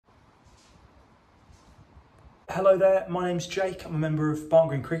Hello there, my name's Jake. I'm a member of Barnt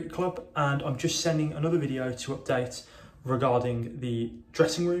Green Cricket Club and I'm just sending another video to update regarding the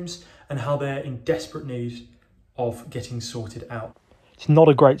dressing rooms and how they're in desperate need of getting sorted out. It's not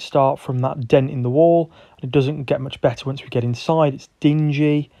a great start from that dent in the wall, and it doesn't get much better once we get inside. It's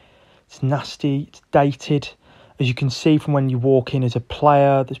dingy, it's nasty, it's dated. As you can see from when you walk in as a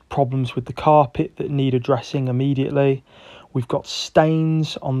player, there's problems with the carpet that need addressing immediately. We've got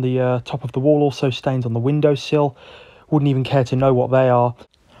stains on the top of the wall, also stains on the windowsill. Wouldn't even care to know what they are.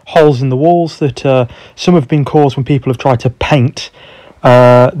 Holes in the walls that some have been caused when people have tried to paint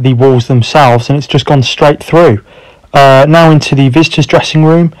the walls themselves, and it's just gone straight through. Now into the visitors' dressing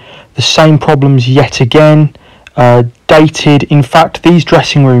room, the same problems yet again. Dated. In fact, these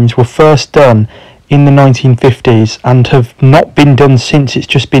dressing rooms were first done in the 1950s and have not been done since. It's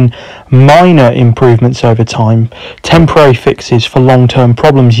just been minor improvements over time, temporary fixes for long-term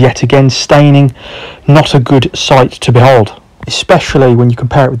problems. Yet again, staining, not a good sight to behold, especially when you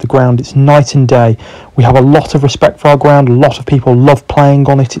compare it with the ground. It's night and day. We have a lot of respect for our ground. A lot of people love playing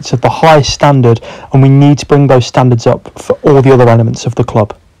on it. It's of the highest standard, and we need to bring those standards up for all the other elements of the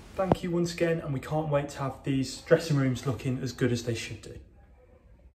club. Thank you once again, and we can't wait to have these dressing rooms looking as good as they should do.